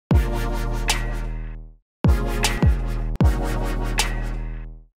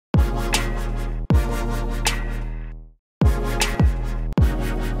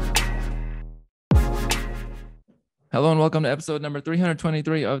Hello and welcome to episode number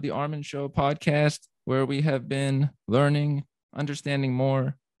 323 of the Armen Show podcast, where we have been learning, understanding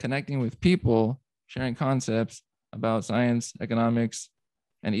more, connecting with people, sharing concepts about science, economics,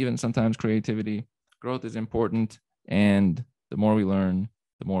 and even sometimes creativity. Growth is important, and the more we learn,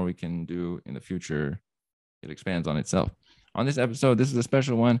 the more we can do in the future. It expands on itself. On this episode, this is a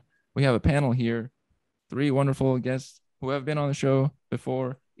special one. We have a panel here, three wonderful guests who have been on the show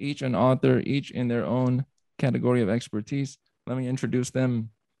before, each an author, each in their own category of expertise. Let me introduce them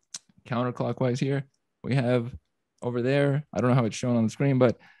counterclockwise here. We have over there, I don't know how it's shown on the screen,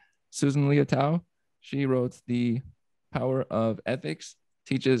 but Susan Liautaud. She wrote The Power of Ethics,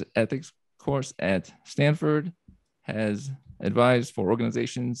 teaches ethics course at Stanford, has advised for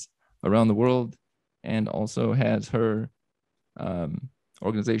organizations around the world, and also has her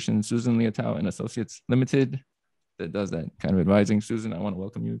organization, Susan Liautaud and Associates Limited, that does that kind of advising. Susan, I want to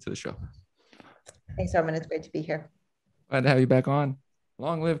welcome you to the show. Thanks, Armen. It's great to be here. Glad to have you back on.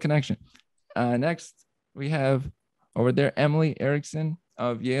 Long live connection. Next, we have over there Emily Erikson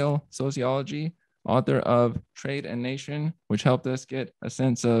of Yale Sociology, author of Trade and Nation, which helped us get a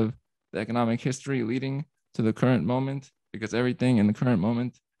sense of the economic history leading to the current moment, because everything in the current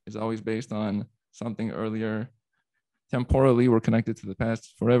moment is always based on something earlier. Temporally, we're connected to the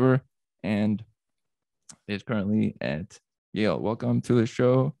past forever, and is currently at Yale. Welcome to the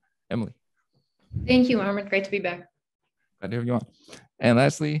show, Emily. Thank you, Armen. Great to be back. Glad to have you on. And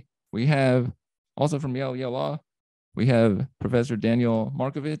lastly, we have also from Yale Law, we have Professor Daniel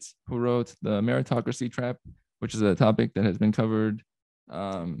Markovits, who wrote The Meritocracy Trap, which is a topic that has been covered.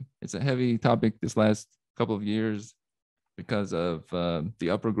 It's a heavy topic this last couple of years because of the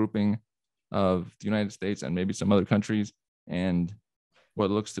upper grouping of the United States and maybe some other countries and what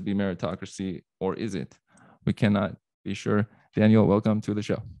looks to be meritocracy, or is it? We cannot be sure. Daniel, welcome to the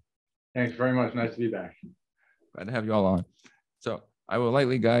show. Thanks very much. Nice to be back. Glad to have you all on. So I will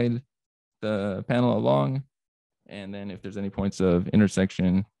lightly guide the panel along, and then if there's any points of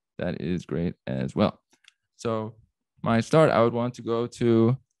intersection, that is great as well. So my start, I would want to go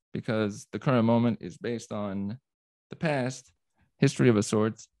to, because the current moment is based on the past, history of a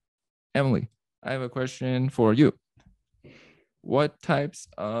sort. Emily, I have a question for you. What types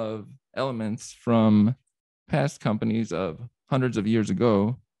of elements from past companies of hundreds of years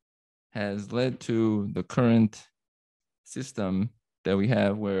ago has led to the current system that we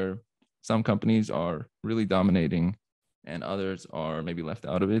have, where some companies are really dominating and others are maybe left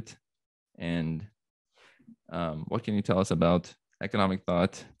out of it? And what can you tell us about economic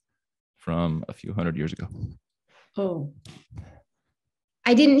thought from a few hundred years ago? Oh,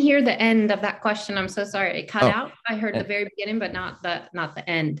 I didn't hear the end of that question. I'm so sorry. It cut out. I heard the very beginning, but not the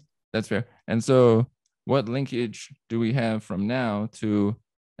end. That's fair. And so what linkage do we have from now to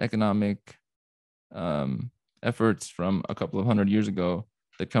economic efforts from a couple of hundred years ago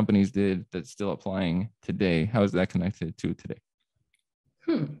that companies did that's still applying today? How is that connected to today?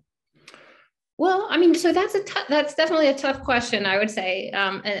 Well, I mean, so that's definitely a tough question, I would say.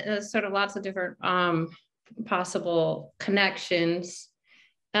 And there's sort of lots of different possible connections.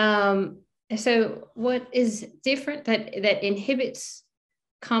 So what is different that inhibits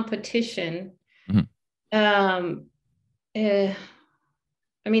competition? Mm-hmm.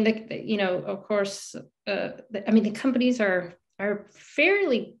 I mean, of course, the companies are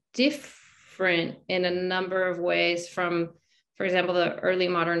fairly different in a number of ways from, for example, the early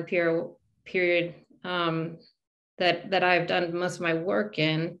modern period that I've done most of my work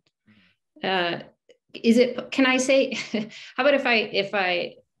in. Can I say, how about if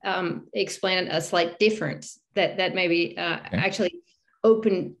I explain a slight difference that maybe actually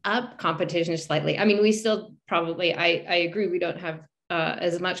open up competition slightly? I mean, we still probably, I agree, we don't have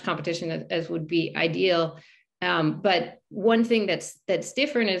as much competition as would be ideal. But one thing that's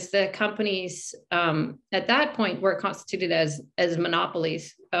different is the companies at that point were constituted as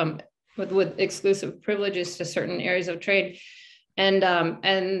monopolies with exclusive privileges to certain areas of trade,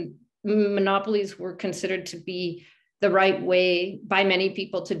 and monopolies were considered to be the right way by many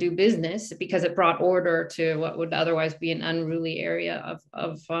people to do business, because it brought order to what would otherwise be an unruly area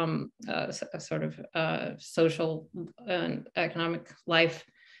of sort of social and economic life.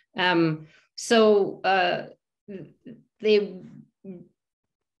 So they,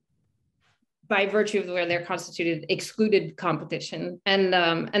 by virtue of where they're constituted, excluded competition, and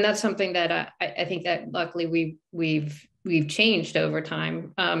that's something that I think that luckily we've changed over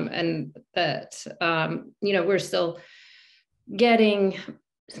time, and that we're still getting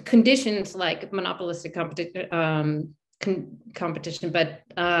conditions like monopolistic competition, but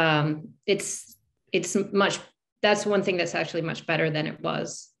it's much. That's one thing that's actually much better than it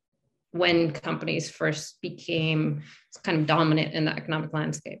was. when companies first became kind of dominant in the economic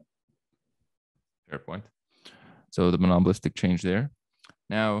landscape. Fair point. So the monopolistic change there.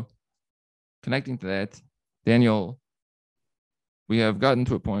 Now, connecting to that, Daniel, we have gotten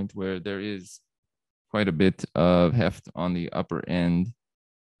to a point where there is quite a bit of heft on the upper end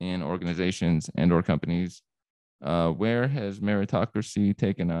in organizations and or companies. Where has meritocracy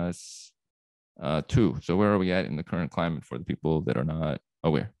taken us to? So where are we at in the current climate for the people that are not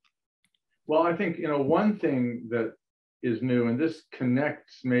aware? Well, I think, one thing that is new, and this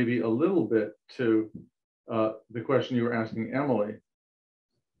connects maybe a little bit to the question you were asking, Emily,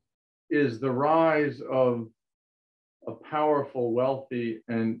 is the rise of a powerful, wealthy,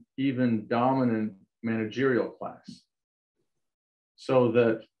 and even dominant managerial class. So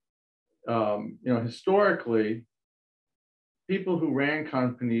that, historically, people who ran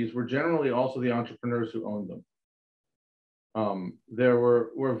companies were generally also the entrepreneurs who owned them. There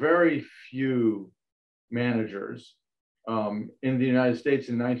were very few managers. In the United States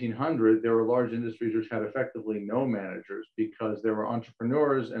in 1900, there were large industries which had effectively no managers because there were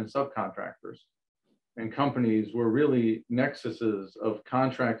entrepreneurs and subcontractors. And companies were really nexuses of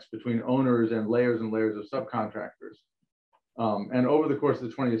contracts between owners and layers of subcontractors. And over the course of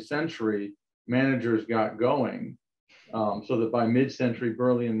the 20th century, managers got going so that by mid-century,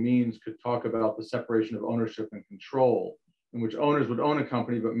 Burley and Means could talk about the separation of ownership and control, in which owners would own a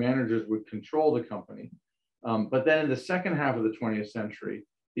company, but managers would control the company. But then in the second half of the 20th century,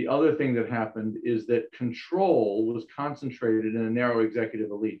 the other thing that happened is that control was concentrated in a narrow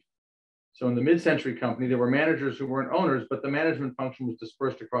executive elite. So in the mid-century company, there were managers who weren't owners, but the management function was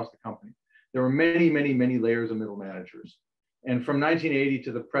dispersed across the company. There were many, many, many layers of middle managers. And from 1980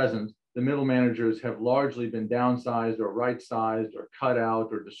 to the present, the middle managers have largely been downsized or right-sized or cut out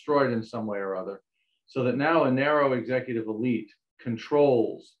or destroyed in some way or other, so that now a narrow executive elite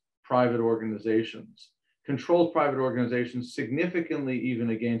controls private organizations, significantly even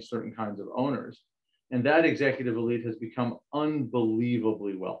against certain kinds of owners. And that executive elite has become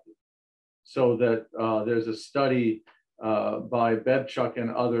unbelievably wealthy. So that there's a study by Bebchuk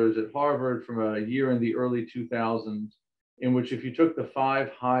and others at Harvard from a year in the early 2000s, in which if you took the 5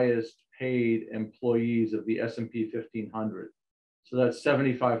 highest paid employees of the S&P 1500, so that's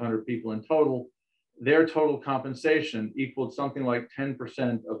 7,500 people in total, their total compensation equaled something like 10%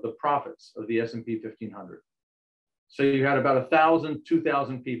 of the profits of the S&P 1500. So you had about 1,000,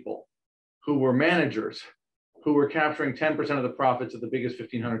 2,000 people who were managers who were capturing 10% of the profits of the biggest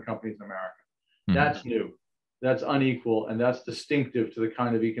 1,500 companies in America. Mm-hmm. That's new, that's unequal, and that's distinctive to the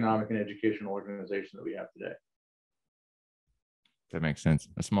kind of economic and educational organization that we have today. That makes sense.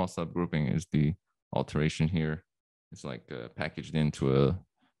 A small subgrouping is the alteration here. It's like packaged into a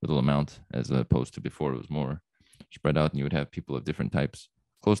little amount, as opposed to before it was more spread out and you would have people of different types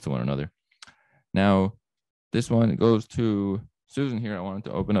close to one another. Now, this one goes to Susan here. I wanted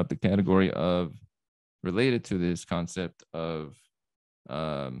to open up the category of, related to this concept of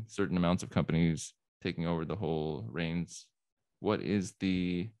certain amounts of companies taking over the whole reins. What is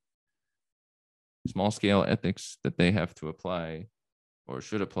the small scale ethics that they have to apply or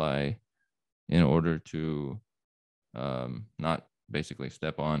should apply in order to not basically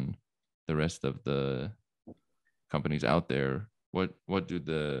step on the rest of the companies out there? What do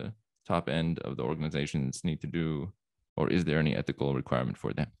the top end of the organizations need to do, or is there any ethical requirement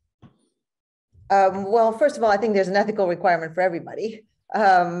for them? Well, first of all, I think there's an ethical requirement for everybody,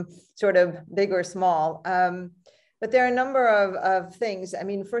 sort of big or small. But there are a number of things. I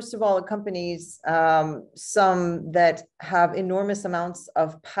mean, first of all, companies, some that have enormous amounts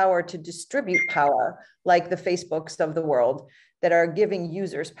of power to distribute power, like the Facebooks of the world, that are giving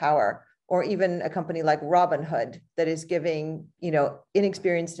users power, or even a company like Robinhood that is giving,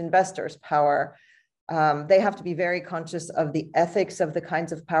 inexperienced investors power. They have to be very conscious of the ethics of the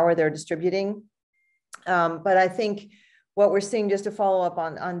kinds of power they're distributing. But I think what we're seeing, just to follow up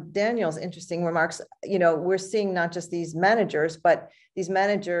on Daniel's interesting remarks, we're seeing not just these managers, but these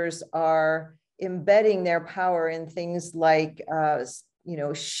managers are embedding their power in things like,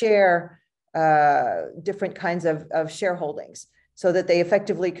 share different kinds of shareholdings, so that they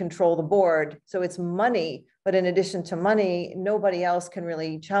effectively control the board. So it's money, but in addition to money, nobody else can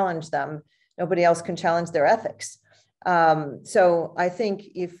really challenge them. Nobody else can challenge their ethics. So I think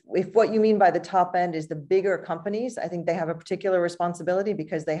if what you mean by the top end is the bigger companies, I think they have a particular responsibility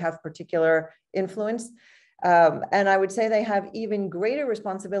because they have particular influence. And I would say they have even greater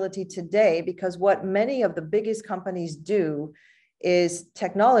responsibility today, because what many of the biggest companies do is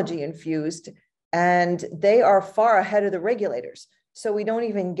technology infused, and they are far ahead of the regulators. So we don't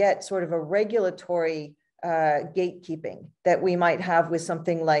even get sort of a regulatory gatekeeping that we might have with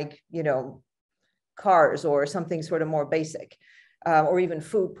something like, cars or something sort of more basic, or even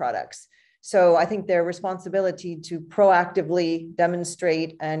food products. So I think their responsibility to proactively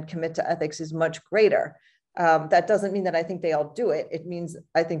demonstrate and commit to ethics is much greater. That doesn't mean that I think they all do it. It means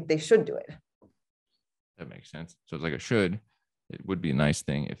I think they should do it. That makes sense. So it's like a should. It would be a nice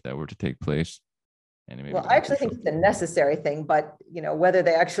thing if that were to take place. And Well, I actually think it's a necessary thing, but whether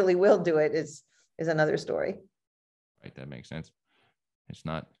they actually will do it is another story. Right, that makes sense. It's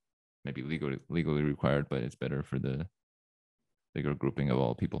not maybe legally required, but it's better for the bigger grouping of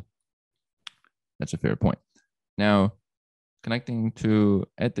all people. That's a fair point. Now, connecting to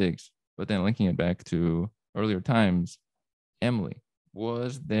ethics, but then linking it back to earlier times, Emily,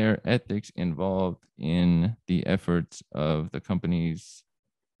 was there ethics involved in the efforts of the companies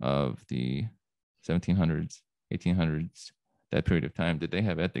of the 1700s, 1800s, that period of time? Did they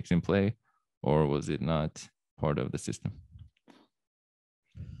have ethics in play, or was it not part of the system?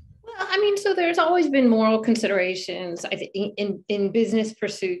 Well, I mean, so there's always been moral considerations. I think in business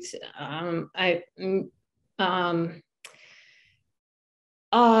pursuits, but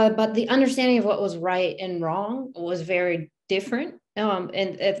the understanding of what was right and wrong was very different. And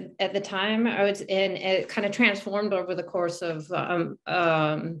at the time, and it kind of transformed over the course of I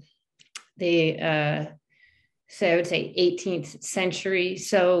would say 18th century.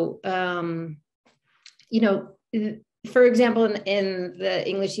 So, for example, in the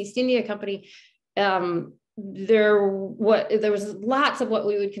English East India Company, there was lots of what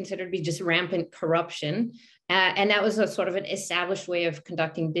we would consider to be just rampant corruption. And that was a sort of an established way of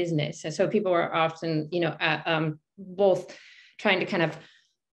conducting business. And so people were often, both trying to kind of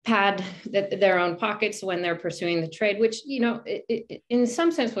pad their own pockets when they're pursuing the trade, which, it, in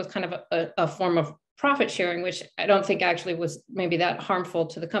some sense was kind of a form of profit sharing, which I don't think actually was maybe that harmful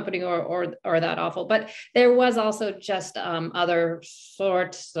to the company or that awful. But there was also just other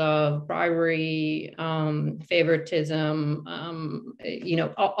sorts of bribery, favoritism,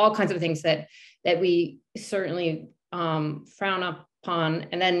 all kinds of things that we certainly frown upon.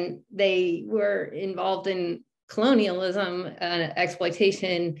 And then they were involved in colonialism,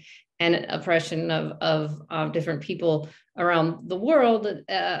 exploitation, and oppression of different people around the world,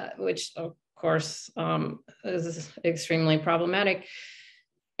 which of course is extremely problematic.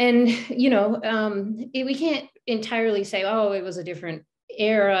 And we can't entirely say, oh, it was a different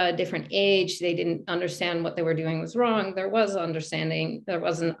era, different age, they didn't understand what they were doing was wrong. There was an understanding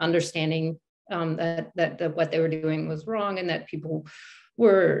that what they were doing was wrong, and that people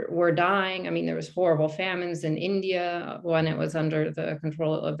were dying. I mean, there was horrible famines in India when it was under the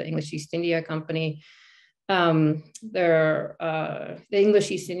control of the English East India Company. The English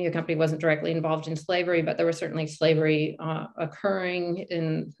East India Company wasn't directly involved in slavery, but there was certainly slavery occurring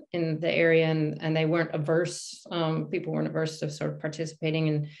in the area, and they weren't averse. People weren't averse to sort of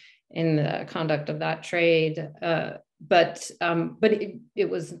participating in the conduct of that trade. But it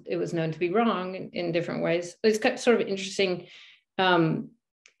was known to be wrong in different ways. It's sort of interesting.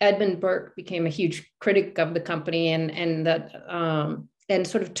 Edmund Burke became a huge critic of the company, and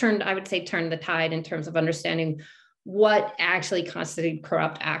sort of turned the tide in terms of understanding what actually constituted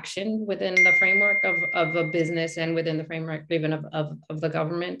corrupt action within the framework of a business and within the framework even of the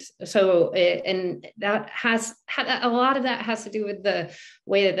government. So, and that has a lot of that has to do with the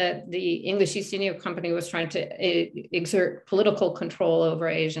way that the English East India Company was trying to exert political control over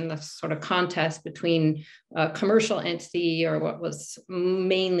Asia, and the sort of contest between a commercial entity, or what was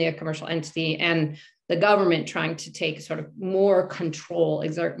mainly a commercial entity, and the government trying to take sort of exert more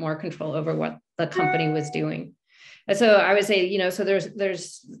control over what the company was doing. And so I would say, so there's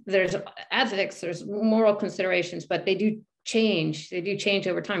ethics, there's moral considerations, but they do change. They do change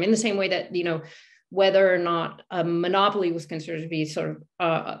over time, in the same way that, whether or not a monopoly was considered to be sort of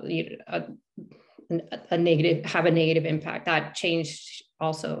a negative impact, that changed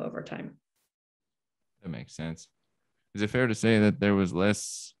also over time. That makes sense. Is it fair to say that there was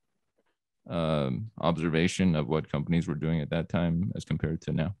less observation of what companies were doing at that time as compared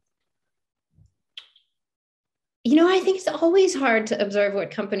to now? I think it's always hard to observe what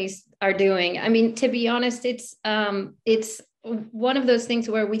companies are doing. I mean, to be honest, it's one of those things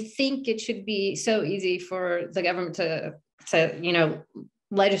where we think it should be so easy for the government to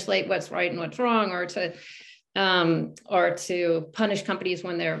legislate what's right and what's wrong, or to or to punish companies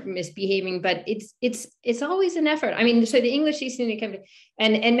when they're misbehaving, but it's always an effort. I mean, so the English East India Company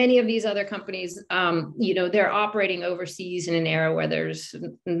and many of these other companies, you know, they're operating overseas in an era where there's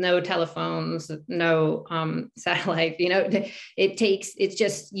no telephones, no satellite. You know, it's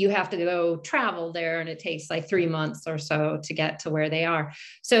just you have to go travel there, and it takes like 3 months or so to get to where they are.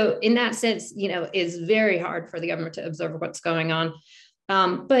 So in that sense, you know, it's very hard for the government to observe what's going on.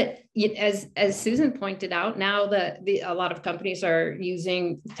 But as Susan pointed out, now a lot of companies are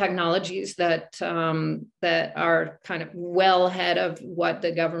using technologies that are kind of well ahead of what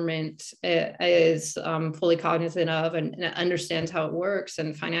the government is fully cognizant of and understands how it works,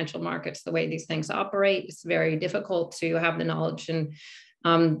 and financial markets, the way these things operate. It's very difficult to have the knowledge and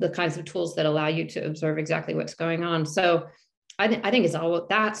the kinds of tools that allow you to observe exactly what's going on. So I think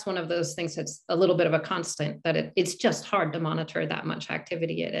that's one of those things that's a little bit of a constant, that it's just hard to monitor that much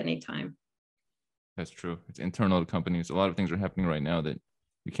activity at any time. That's true. It's internal to companies. A lot of things are happening right now that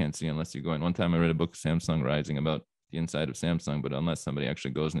you can't see unless you go in. One time I read a book, Samsung Rising, about the inside of Samsung, but unless somebody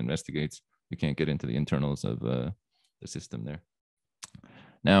actually goes and investigates, you can't get into the internals of the system there.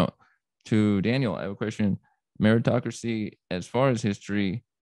 Now, to Daniel, I have a question. Meritocracy, as far as history,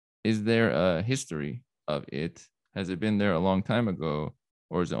 is there a history of it? Has it been there a long time ago,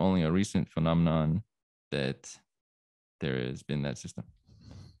 or is it only a recent phenomenon that there has been that system?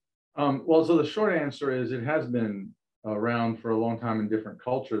 Well, so the short answer is it has been around for a long time in different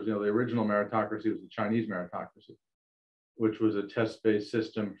cultures. You know, the original meritocracy was the Chinese meritocracy, which was a test-based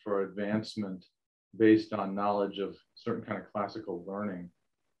system for advancement based on knowledge of certain kind of classical learning.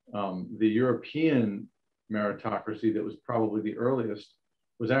 The European meritocracy that was probably the earliest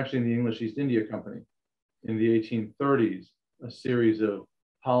was actually in the English East India Company. In the 1830s, a series of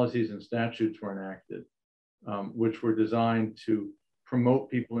policies and statutes were enacted, which were designed to promote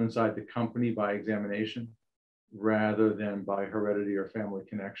people inside the company by examination rather than by heredity or family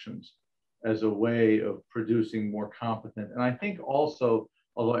connections, as a way of producing more competent, and I think also,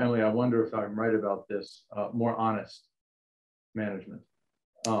 although Emily, I wonder if I'm right about this, more honest management.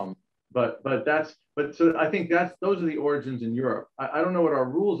 So I think those are the origins in Europe. I don't know what our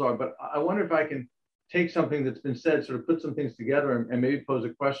rules are, but I wonder if I can take something that's been said, sort of put some things together, and maybe pose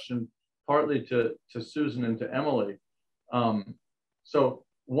a question partly to Susan and to Emily. So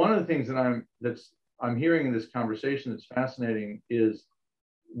one of the things that I'm hearing in this conversation that's fascinating is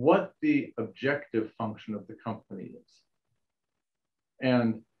what the objective function of the company is.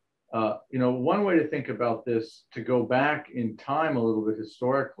 And you know, one way to think about this, to go back in time a little bit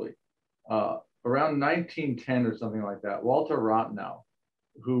historically, around 1910 or something like that, Walter Rathenau,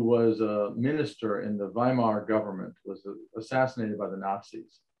 who was a minister in the Weimar government, was assassinated by the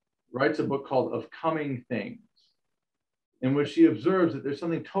Nazis, writes a book called Of Coming Things, in which he observes that there's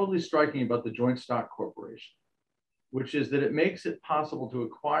something totally striking about the joint stock corporation, which is that it makes it possible to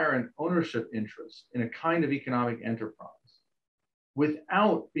acquire an ownership interest in a kind of economic enterprise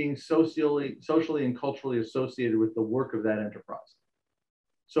without being socially and culturally associated with the work of that enterprise.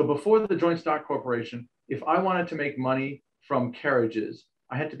 So before the joint stock corporation, if I wanted to make money from carriages,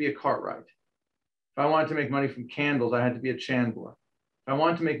 I had to be a cartwright. If I wanted to make money from candles, I had to be a chandler. If I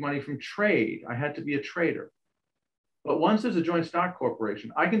wanted to make money from trade, I had to be a trader. But once there's a joint stock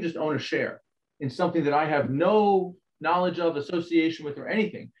corporation, I can just own a share in something that I have no knowledge of, association with, or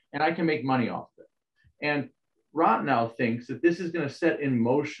anything, and I can make money off of it. And Rathenau thinks that this is going to set in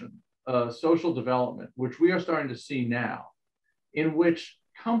motion social development, which we are starting to see now, in which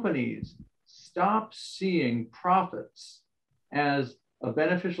companies stop seeing profits as a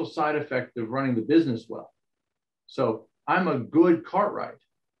beneficial side effect of running the business well. So I'm a good cartwright.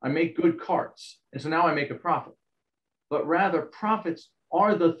 I make good carts. And so now I make a profit. But rather, profits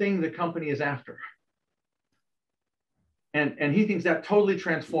are the thing the company is after. And he thinks that totally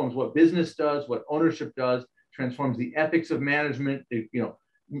transforms what business does, what ownership does, transforms the ethics of management,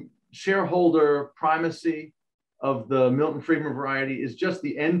 shareholder primacy of the Milton Friedman variety is just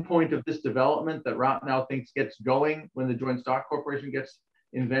the end point of this development that Rathenau thinks gets going when the joint stock corporation gets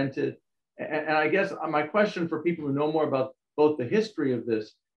invented. And I guess my question for people who know more about both the history of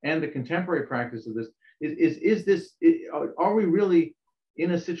this and the contemporary practice of this are we really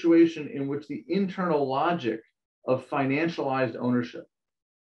in a situation in which the internal logic of financialized ownership,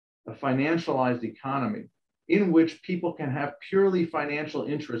 a financialized economy, in which people can have purely financial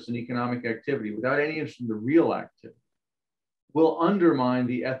interest in economic activity without any interest in the real activity, will undermine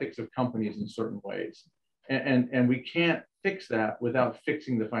the ethics of companies in certain ways. And we can't fix that without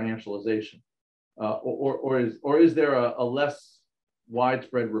fixing the financialization. Or is there a less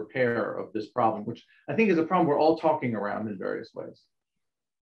widespread repair of this problem, which I think is a problem we're all talking around in various ways?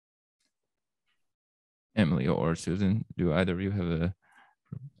 Emily or Susan, do either of you have a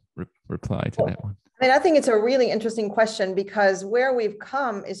reply to that one? I mean, I think it's a really interesting question, because where we've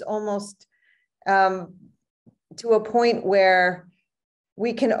come is almost to a point where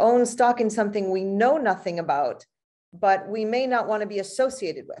we can own stock in something we know nothing about, but we may not want to be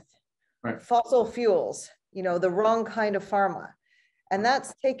associated with. Right. Fossil fuels, the wrong kind of pharma. And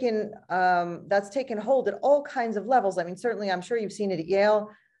that's taken hold at all kinds of levels. I mean, certainly, I'm sure you've seen it at Yale.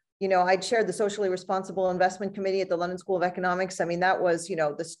 I chaired the Socially Responsible Investment Committee at the London School of Economics. I mean, that was,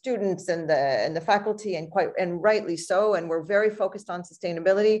 the students and the faculty, and rightly so. And we're very focused on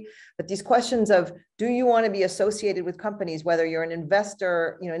sustainability. But these questions of, do you want to be associated with companies, whether you're an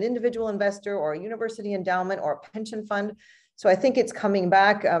investor, an individual investor, or a university endowment, or a pension fund? So I think it's coming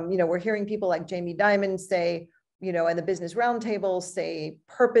back. We're hearing people like Jamie Dimon say, and the business roundtables say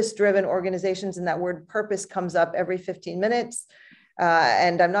purpose-driven organizations, and that word purpose comes up every 15 minutes.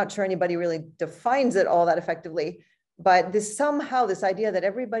 And I'm not sure anybody really defines it all that effectively, but this idea that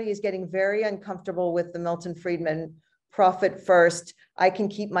everybody is getting very uncomfortable with the Milton Friedman profit first, I can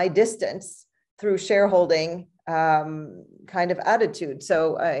keep my distance through shareholding kind of attitude.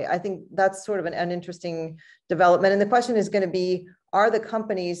 So I think that's sort of an interesting development. And the question is going to be, are the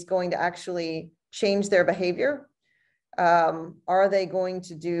companies going to actually change their behavior? Are they going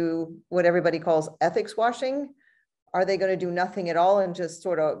to do what everybody calls ethics washing? Are they going to do nothing at all and just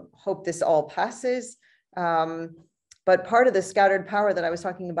sort of hope this all passes? But part of the scattered power that I was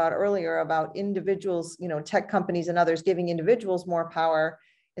talking about earlier about individuals, tech companies and others giving individuals more power,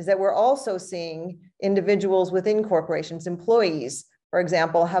 is that we're also seeing individuals within corporations, employees, for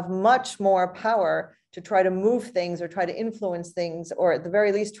example, have much more power to try to move things or try to influence things, or at the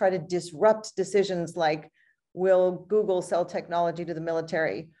very least, try to disrupt decisions like, will Google sell technology to the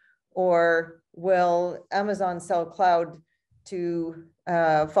military? Or will Amazon sell cloud to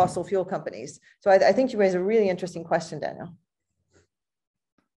fossil fuel companies? So I think you raise a really interesting question, Daniel.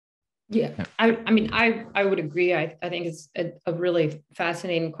 Yeah, I mean, I would agree. I think it's a really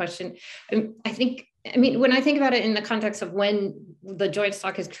fascinating question. I mean, when I think about it in the context of when the joint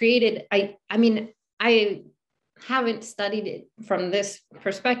stock is created, I mean, I haven't studied it from this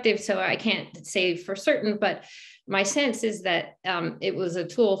perspective, so I can't say for certain, but my sense is that it was a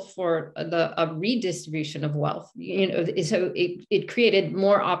tool for a redistribution of wealth. So it created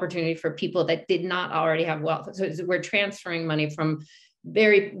more opportunity for people that did not already have wealth. So we're transferring money from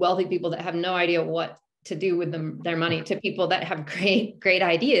very wealthy people that have no idea what to do with their money to people that have great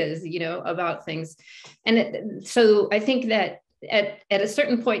ideas, about things. And so I think that at a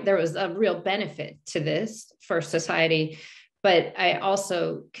certain point, there was a real benefit to this for society, but I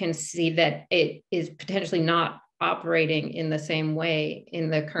also can see that it is potentially not operating in the same way in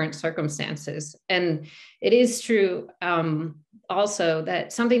the current circumstances. And it is true also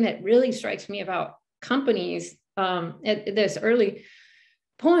that something that really strikes me about companies at this early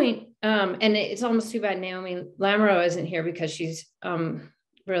point, and it's almost too bad Naomi Lamoureux isn't here, because she's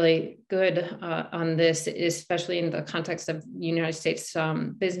really good on this, especially in the context of United States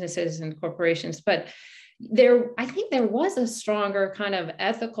businesses and corporations. But I think there was a stronger kind of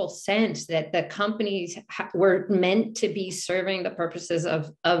ethical sense that the companies were meant to be serving the purposes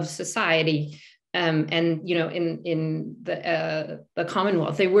of society. And in the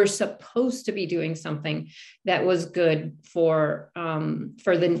Commonwealth, they were supposed to be doing something that was good for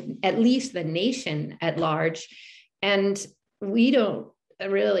at least the nation at large. And we don't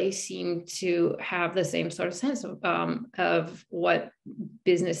really seem to have the same sort of sense of what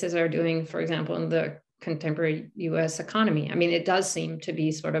businesses are doing, for example, in the contemporary US economy. I mean, it does seem to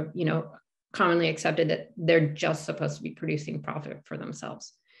be sort of, commonly accepted that they're just supposed to be producing profit for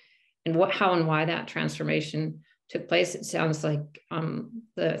themselves. And how and why that transformation took place, it sounds like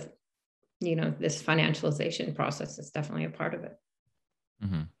this financialization process is definitely a part of it.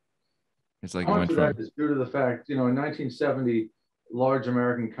 Mm-hmm. It's like how much of that is due to the fact, in 1970, large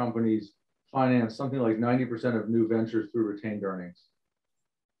American companies financed something like 90% of new ventures through retained earnings.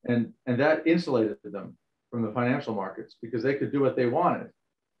 And that insulated them from the financial markets because they could do what they wanted.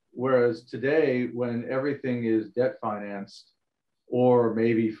 Whereas today, when everything is debt financed, or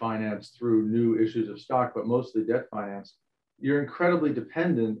maybe financed through new issues of stock, but mostly debt financed, you're incredibly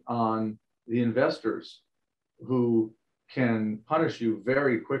dependent on the investors who can punish you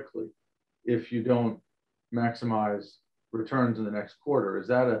very quickly if you don't maximize returns in the next quarter. Is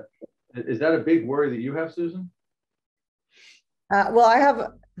that a big worry that you have, Susan? Well, I have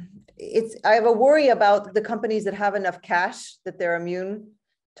a worry about the companies that have enough cash that they're immune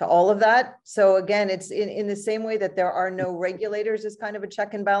to all of that. So again, it's in the same way that there are no regulators as kind of a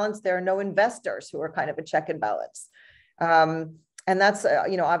check and balance, there are no investors who are kind of a check and balance. And that's,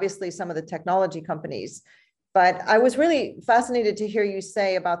 obviously some of the technology companies. But I was really fascinated to hear you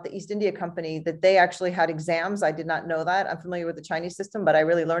say about the East India Company that they actually had exams. I did not know that. I'm familiar with the Chinese system, but I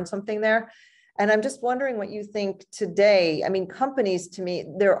really learned something there. And I'm just wondering what you think today. I mean, companies, to me,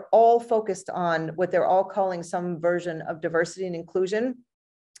 they're all focused on what they're all calling some version of diversity and inclusion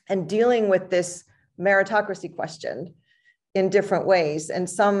and dealing with this meritocracy question in different ways, and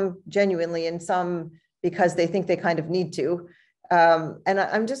some genuinely and some because they think they kind of need to. And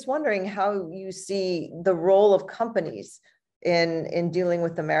I'm just wondering how you see the role of companies in dealing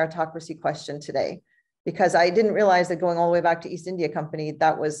with the meritocracy question today, because I didn't realize that going all the way back to East India Company,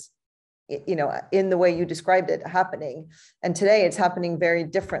 that was, in the way you described it happening. And today it's happening very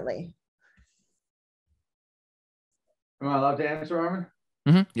differently. Am I allowed to answer, Armen?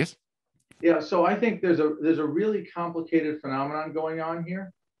 Mm-hmm. Yes. Yeah, so I think there's a really complicated phenomenon going on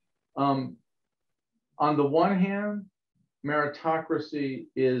here. On the one hand, meritocracy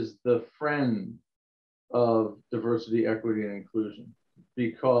is the friend of diversity, equity, and inclusion,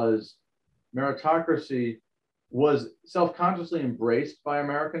 because meritocracy was self-consciously embraced by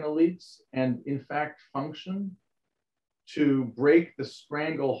American elites and in fact functioned to break the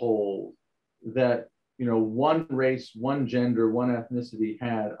stranglehold that one race, one gender, one ethnicity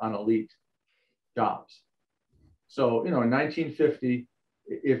had on elite jobs. So in 1950,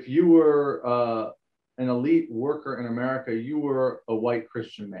 if you were an elite worker in America, you were a white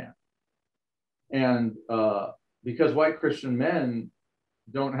Christian man. And because white Christian men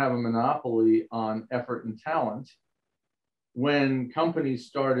don't have a monopoly on effort and talent, when companies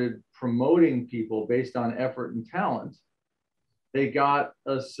started promoting people based on effort and talent, they got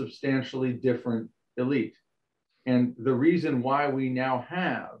a substantially different elite. And the reason why we now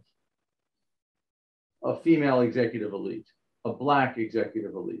have a female executive elite, a Black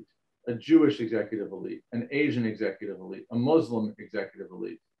executive elite, a Jewish executive elite, an Asian executive elite, a Muslim executive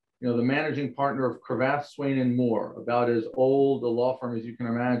elite. The managing partner of Cravath, Swaine and Moore, about as old a law firm as you can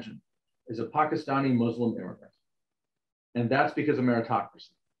imagine, is a Pakistani Muslim immigrant. And that's because of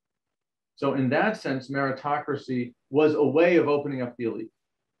meritocracy. So in that sense, meritocracy was a way of opening up the elite.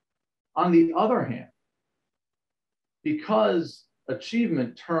 On the other hand, because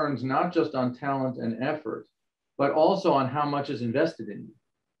achievement turns not just on talent and effort, but also on how much is invested in you.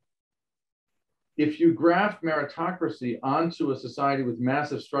 If you graft meritocracy onto a society with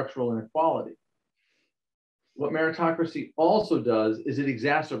massive structural inequality, what meritocracy also does is it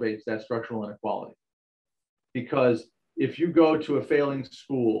exacerbates that structural inequality. Because if you go to a failing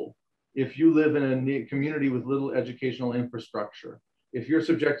school, if you live in a community with little educational infrastructure, if you're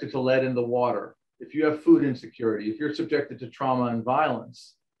subjected to lead in the water, if you have food insecurity, if you're subjected to trauma and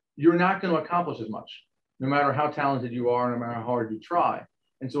violence, you're not going to accomplish as much, no matter how talented you are, no matter how hard you try.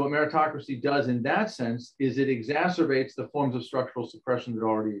 And so what meritocracy does in that sense is it exacerbates the forms of structural suppression that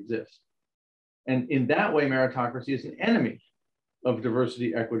already exist. And in that way, meritocracy is an enemy of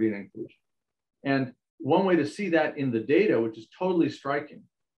diversity, equity, and inclusion. And one way to see that in the data, which is totally striking,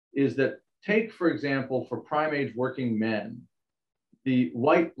 is that take, for example, for prime age working men, the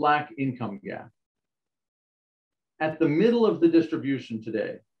white-black income gap. At the middle of the distribution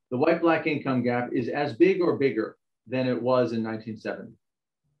today, the white-black income gap is as big or bigger than it was in 1970.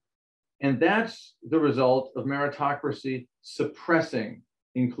 And that's the result of meritocracy suppressing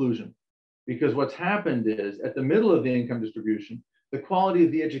inclusion. Because what's happened is, at the middle of the income distribution, the quality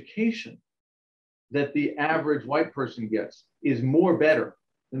of the education that the average white person gets is more better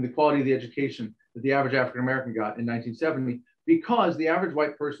than the quality of the education that the average African-American got in 1970, because the average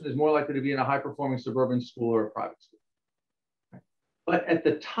white person is more likely to be in a high-performing suburban school or a private school. But at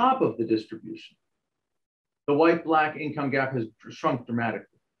the top of the distribution, the white-black income gap has shrunk dramatically,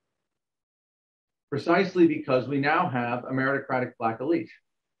 precisely because we now have a meritocratic Black elite.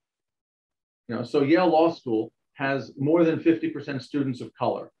 So Yale Law School has more than 50% students of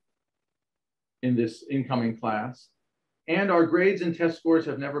color in this incoming class, and our grades and test scores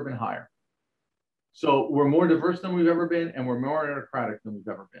have never been higher. So we're more diverse than we've ever been, and we're more meritocratic than we've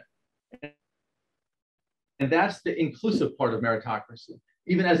ever been. And that's the inclusive part of meritocracy,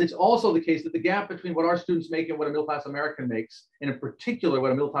 even as it's also the case that the gap between what our students make and what a middle-class American makes, and in particular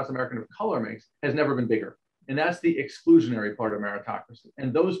what a middle-class American of color makes, has never been bigger. And that's the exclusionary part of meritocracy.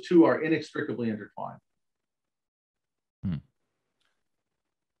 And those two are inextricably intertwined.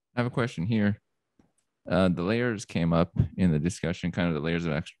 I have a question here. The layers came up in the discussion, kind of the layers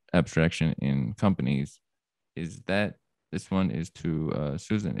of abstraction in companies. Is that, this one is to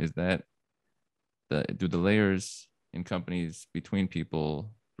Susan, is that, do the layers in companies between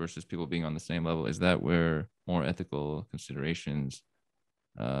people versus people being on the same level, is that where more ethical considerations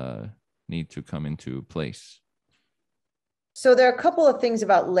need to come into place? So there are a couple of things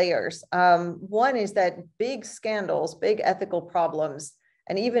about layers. One is that big scandals, big ethical problems,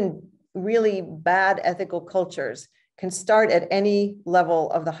 and even really bad ethical cultures can start at any level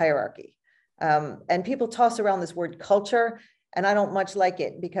of the hierarchy. And people toss around this word culture, and I don't much like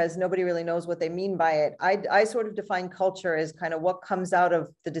it because nobody really knows what they mean by it. I sort of define culture as kind of what comes out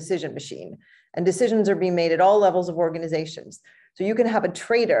of the decision machine, and decisions are being made at all levels of organizations. So you can have a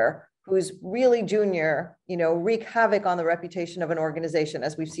trader who's really junior, wreak havoc on the reputation of an organization,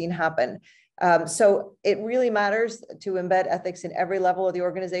 as we've seen happen. So it really matters to embed ethics in every level of the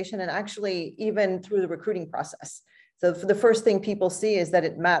organization, and actually even through the recruiting process. So the first thing people see is that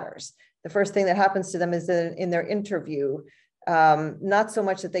it matters. The first thing that happens to them is in their interview, not so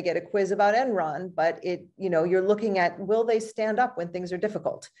much that they get a quiz about Enron, but you're looking at, will they stand up when things are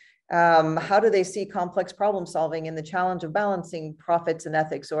difficult? How do they see complex problem solving and the challenge of balancing profits and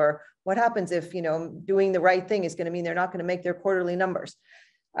ethics? Or what happens if, doing the right thing is going to mean they're not going to make their quarterly numbers?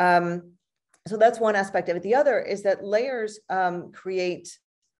 So that's one aspect of it. The other is that layers create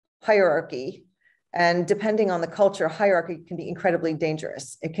hierarchy. And depending on the culture, hierarchy can be incredibly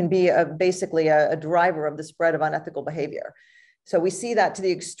dangerous. It can be basically a driver of the spread of unethical behavior. So we see that to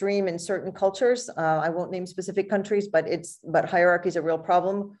the extreme in certain cultures. I won't name specific countries, but hierarchy is a real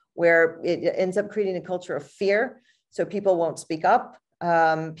problem where it ends up creating a culture of fear. So people won't speak up.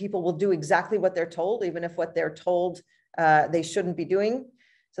 People will do exactly what they're told, even if what they're told they shouldn't be doing.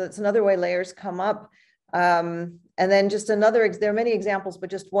 So that's another way layers come up. And then just there are many examples, but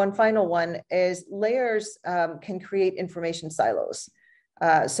just one final one is layers can create information silos.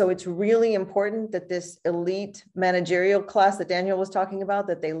 So it's really important that this elite managerial class that Daniel was talking about,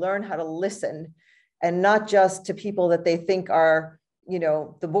 that they learn how to listen, and not just to people that they think are,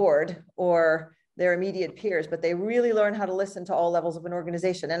 the board or their immediate peers, but they really learn how to listen to all levels of an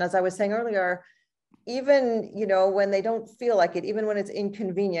organization. And as I was saying earlier, even, when they don't feel like it, even when it's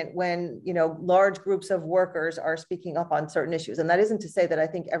inconvenient, when, large groups of workers are speaking up on certain issues. And that isn't to say that I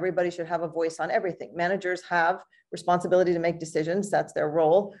think everybody should have a voice on everything. Managers have responsibility to make decisions. That's their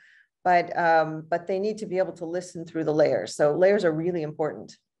role. But they need to be able to listen through the layers. So layers are really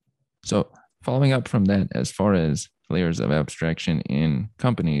important. So following up from that, as far as layers of abstraction in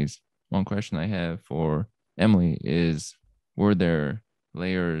companies, one question I have for Emily is, were there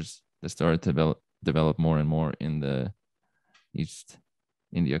layers that started to develop more and more in the East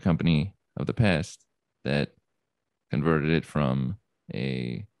India Company of the past that converted it from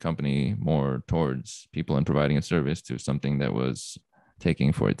a company more towards people and providing a service to something that was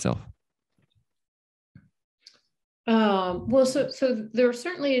taking for itself? Well, so there are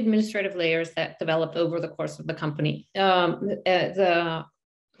certainly administrative layers that developed over the course of the company.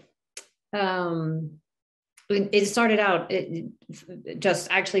 It started out just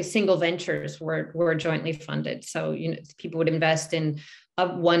actually single ventures were jointly funded. So, people would invest in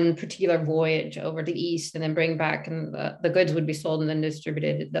one particular voyage over the East and then bring back, and the goods would be sold and then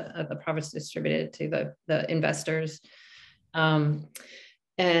distributed, the profits distributed to the investors and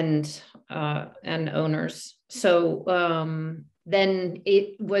owners. So then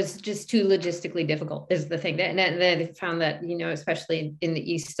it was just too logistically difficult is the thing. And then they found that, especially in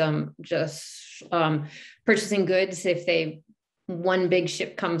the East, just purchasing goods, if one big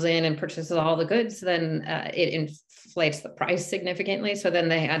ship comes in and purchases all the goods, then it inflates the price significantly. So then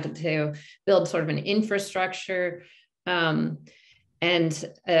they had to build sort of an infrastructure and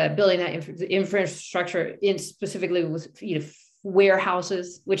building that infrastructure in specifically with,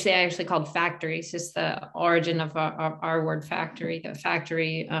 warehouses, which they actually called factories. Is the origin of our word factory. The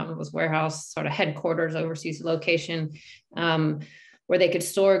factory was warehouse, sort of headquarters, overseas location, where they could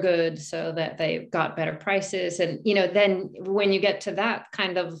store goods so that they got better prices. And, then when you get to that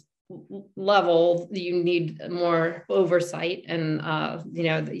kind of level, you need more oversight, and,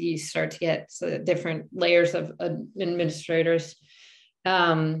 you start to get different layers of administrators.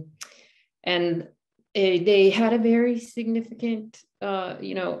 And they had a very significant,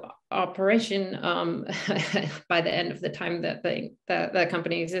 operation by the end of the time that that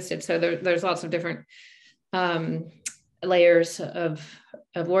company existed. So there's lots of different layers of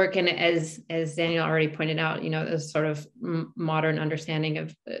work, and as Daniel already pointed out, this sort of modern understanding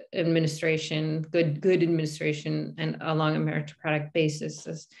of administration, good administration, and along a meritocratic basis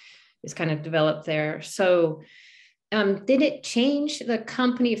is kind of developed there. So. Did it change the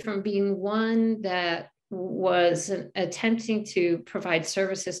company from being one that was attempting to provide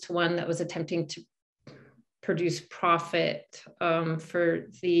services to one that was attempting to produce profit for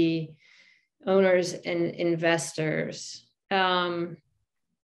the owners and investors?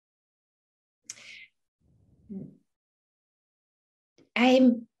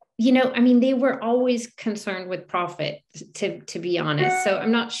 I mean, they were always concerned with profit, to be honest. So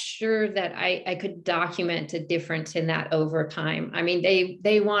I'm not sure that I could document a difference in that over time. I mean,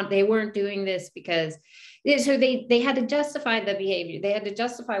 they weren't doing this because, so they had to justify the behavior. They had to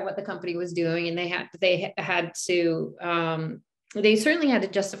justify what the company was doing, and they certainly had to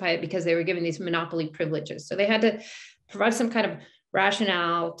justify it because they were given these monopoly privileges. So they had to provide some kind of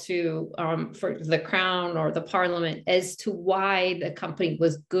rationale for the crown or the parliament as to why the company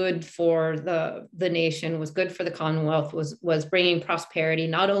was good for the nation, was good for the Commonwealth, was bringing prosperity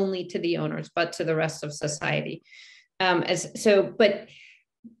not only to the owners but to the rest of society. But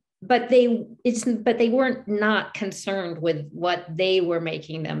they weren't not concerned with what they were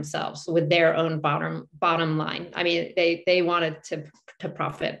making themselves, with their own bottom line. I mean, they wanted to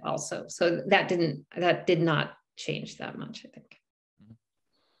profit also. So that did not change that much, I think.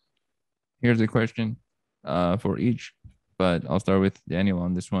 Here's a question for each, but I'll start with Daniel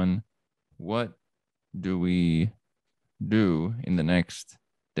on this one. What do we do in the next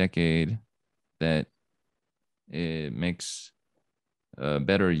decade that it makes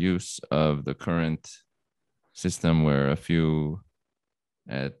better use of the current system where a few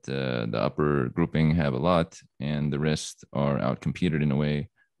at the upper grouping have a lot and the rest are outcompeted in a way?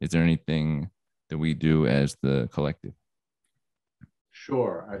 Is there anything that we do as the collective?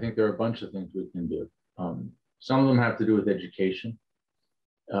 Sure. I think there are a bunch of things we can do. Some of them have to do with education.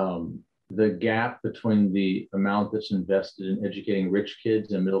 The gap between the amount that's invested in educating rich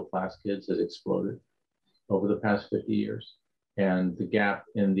kids and middle-class kids has exploded over the past 50 years. And the gap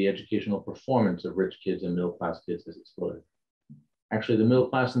in the educational performance of rich kids and middle-class kids has exploded. Actually, the middle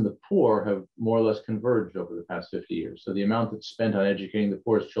class and the poor have more or less converged over the past 50 years. So the amount that's spent on educating the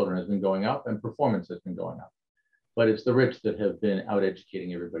poorest children has been going up and performance has been going up. But it's the rich that have been out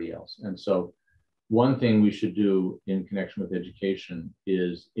educating everybody else. And so one thing we should do in connection with education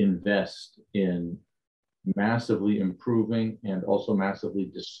is invest in massively improving and also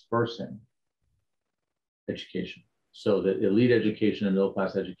massively dispersing education so that elite education and middle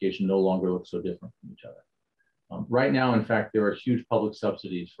class education no longer look so different from each other. Right now, in fact, there are huge public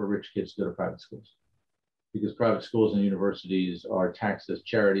subsidies for rich kids to go to private schools because private schools and universities are taxed as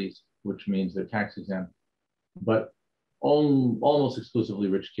charities, which means they're tax exempt. But almost exclusively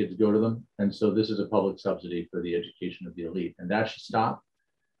rich kids go to them. And so this is a public subsidy for the education of the elite, and that should stop.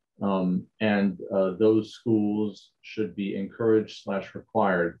 Those schools should be encouraged /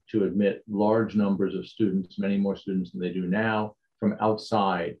 required to admit large numbers of students, many more students than they do now, from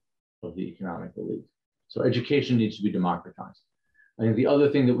outside of the economic elite. So education needs to be democratized. I think the other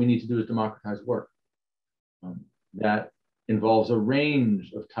thing that we need to do is democratize work. That involves a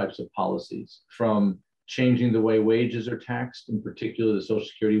range of types of policies, from changing the way wages are taxed, in particular the Social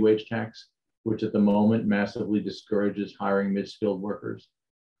Security wage tax, which at the moment massively discourages hiring mid-skilled workers,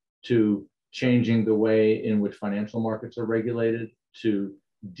 to changing the way in which financial markets are regulated, to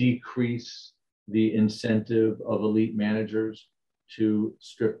decrease the incentive of elite managers to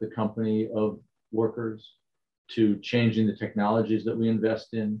strip the company of workers, to changing the technologies that we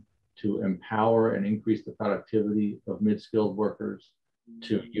invest in, to empower and increase the productivity of mid-skilled workers,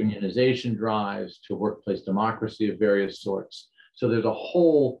 to unionization drives, to workplace democracy of various sorts. So there's a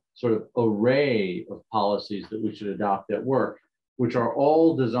whole sort of array of policies that we should adopt at work, which are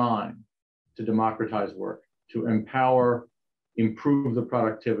all designed to democratize work, to empower, improve the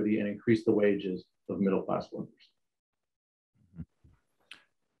productivity, and increase the wages of middle-class workers.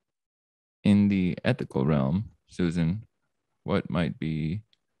 In the ethical realm, Susan, what might be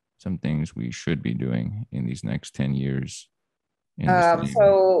some things we should be doing in these next 10 years?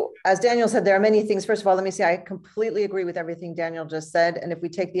 So as Daniel said, there are many things. First of all, let me say, I completely agree with everything Daniel just said. And if we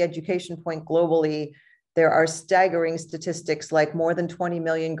take the education point globally, there are staggering statistics, like more than 20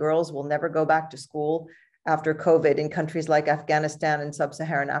 million girls will never go back to school after COVID in countries like Afghanistan and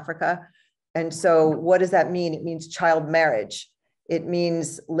sub-Saharan Africa. And so what does that mean? It means child marriage. It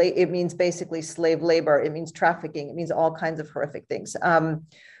means basically slave labor. It means trafficking. It means all kinds of horrific things.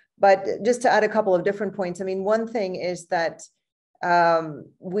 But just to add a couple of different points, I mean, one thing is that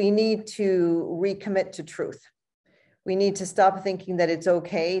we need to recommit to truth. We need to stop thinking that it's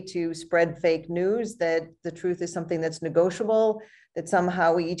okay to spread fake news, that the truth is something that's negotiable, that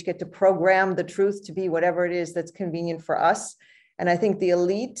somehow we each get to program the truth to be whatever it is that's convenient for us. And I think the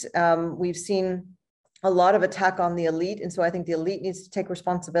elite, we've seen a lot of attack on the elite. And so I think the elite needs to take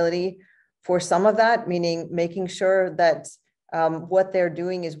responsibility for some of that, meaning making sure that what they're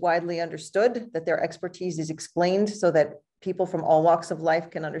doing is widely understood, that their expertise is explained so that people from all walks of life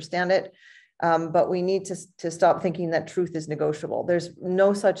can understand it. But we need to stop thinking that truth is negotiable. There's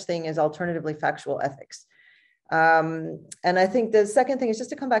no such thing as alternatively factual ethics. And I think the second thing is just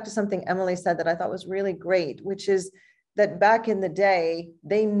to come back to something Emily said that I thought was really great, which is that back in the day,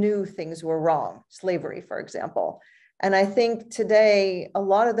 they knew things were wrong, slavery, for example. And I think today, a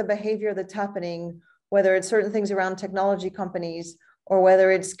lot of the behavior that's happening, whether it's certain things around technology companies or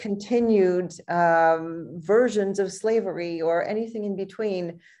whether it's continued versions of slavery or anything in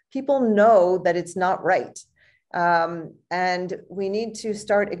between, people know that it's not right. And we need to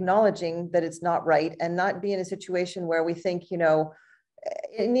start acknowledging that it's not right and not be in a situation where we think,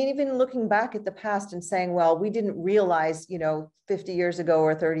 and even looking back at the past and saying, well, we didn't realize, 50 years ago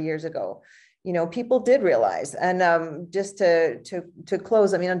or 30 years ago, people did realize. And just to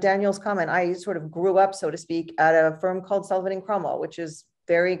close, I mean, on Daniel's comment, I sort of grew up, so to speak, at a firm called Sullivan and Cromwell, which is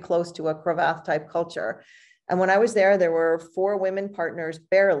very close to a Cravath type culture. And when I was there were 4 women partners,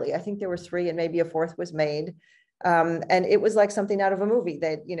 barely. I think there were 3 and maybe a 4th was made. And it was like something out of a movie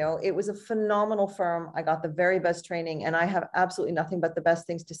that, it was a phenomenal firm. I got the very best training and I have absolutely nothing but the best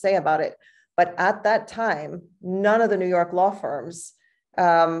things to say about it. But at that time, none of the New York law firms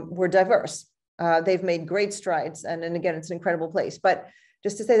were diverse. They've made great strides. And again, it's an incredible place. But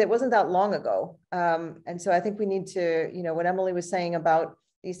just to say that it wasn't that long ago. And so I think we need to, what Emily was saying about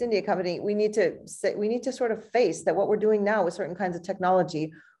the East India Company, we need to sort of face that what we're doing now with certain kinds of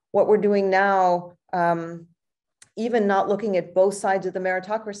technology, what we're doing now, even not looking at both sides of the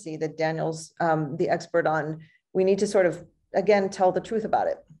meritocracy that Daniel's the expert on, we need to sort of, again, tell the truth about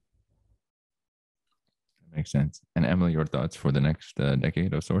it. That makes sense. And Emily, your thoughts for the next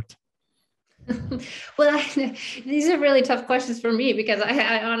decade of sorts? Well, these are really tough questions for me because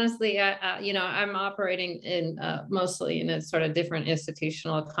I honestly, I'm operating in mostly in a sort of different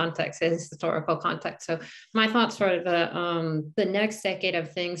institutional context, historical context. So my thoughts for the next decade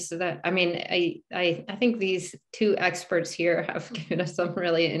of things. So that, I mean, I think these 2 experts here have given us some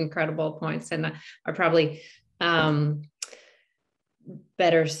really incredible points and are probably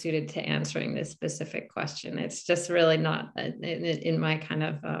better suited to answering this specific question. It's just really not in my kind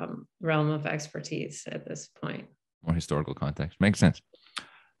of realm of expertise at this point. More historical context. Makes sense.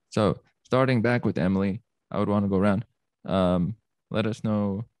 So starting back with Emily, I would want to go around. Let us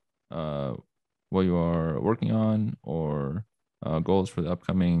know what you are working on or goals for the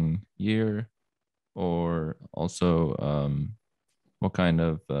upcoming year, or also what kind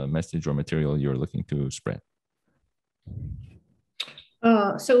of message or material you're looking to spread.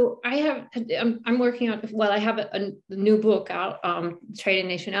 So I'm working on, I have a new book out, Trading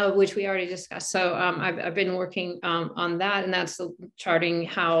Nation, which we already discussed. So I've been working on that, and that's charting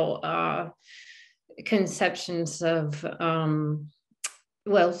how conceptions of, sort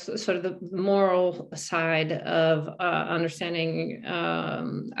of the moral side of understanding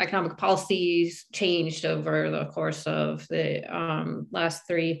economic policies changed over the course of the last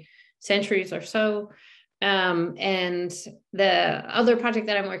 3 centuries or so. And the other project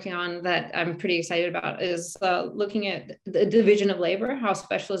that I'm working on that I'm pretty excited about is looking at the division of labor, how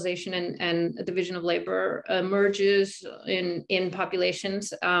specialization and division of labor emerges in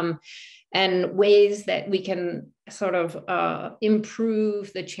populations, and ways that we can sort of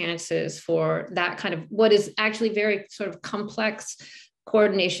improve the chances for that kind of what is actually very sort of complex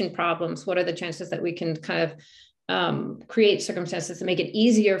coordination problems. What are the chances that we can kind of create circumstances to make it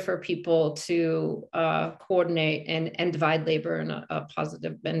easier for people to coordinate and divide labor in a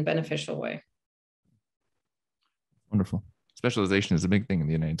positive and beneficial way. Wonderful. Specialization is a big thing in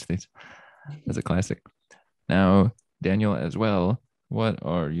the United States. That's a classic. Now, Daniel, as well, what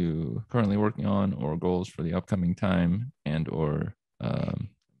are you currently working on or goals for the upcoming time and or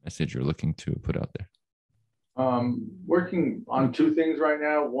message you're looking to put out there? Working on 2 things right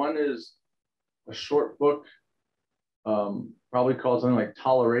now. One is a short book, probably called something like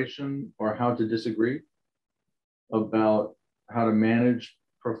Toleration or How to Disagree, about how to manage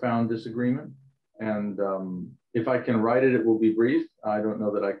profound disagreement. And if I can write it, it will be brief. I don't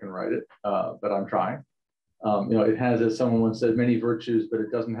know that I can write it, but I'm trying. It has, as someone once said, many virtues, but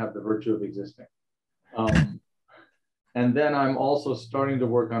it doesn't have the virtue of existing. And then I'm also starting to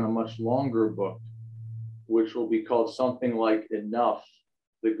work on a much longer book, which will be called something like Enough,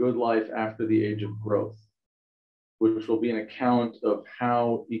 The Good Life After the Age of Growth, which will be an account of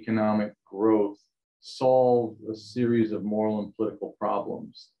how economic growth solved a series of moral and political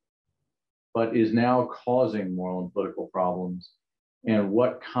problems, but is now causing moral and political problems, and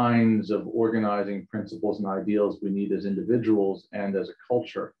what kinds of organizing principles and ideals we need as individuals and as a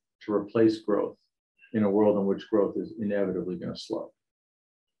culture to replace growth in a world in which growth is inevitably going to slow.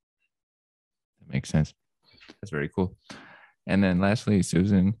 That makes sense. That's very cool. And then lastly,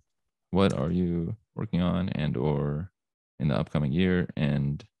 Susan, what are you working on and or in the upcoming year,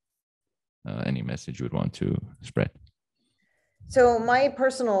 and any message you would want to spread. So my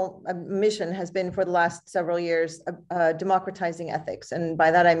personal mission has been for the last several years democratizing ethics. And by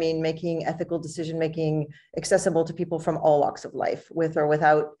that, I mean making ethical decision-making accessible to people from all walks of life, with or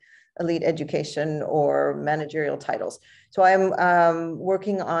without elite education or managerial titles. So I'm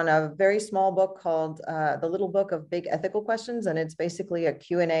working on a very small book called The Little Book of Big Ethical Questions. And it's basically a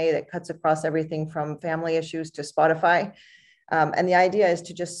Q&A that cuts across everything from family issues to Spotify. And the idea is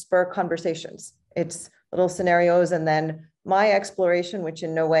to just spur conversations. It's little scenarios, and then my exploration, which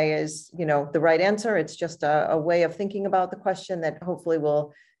in no way is, the right answer. It's just a way of thinking about the question that hopefully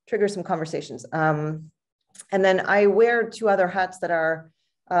will trigger some conversations. And then I wear two other hats that are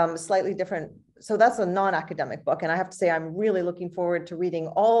slightly different. So that's a non-academic book. And I have to say, I'm really looking forward to reading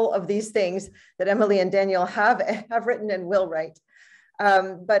all of these things that Emily and Daniel have written and will write.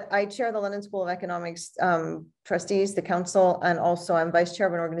 But I chair the London School of Economics trustees, the council, and also I'm vice chair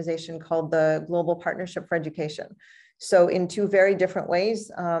of an organization called the Global Partnership for Education. So in two very different ways,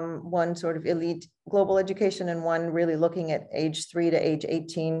 one sort of elite global education and one really looking at age 3 to age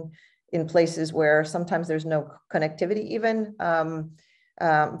 18 in places where sometimes there's no connectivity even,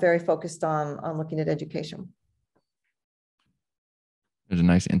 very focused on looking at education. There's a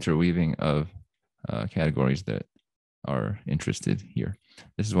nice interweaving of categories that are interested here.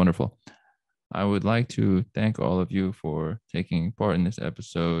 This is wonderful. I would like to thank all of you for taking part in this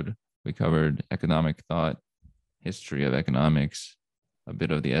episode. We covered economic thought, history of economics, a bit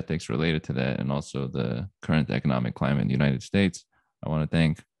of the ethics related to that, and also the current economic climate in the United States. I want to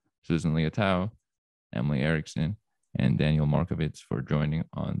thank Susan Liautaud, Emily Erikson, and Daniel Markovits for joining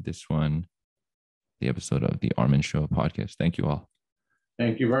on this one, the episode of the Armen Show podcast. Thank you all.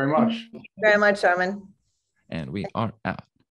 Thank you very much. Thank you very much, Armen. And we are out.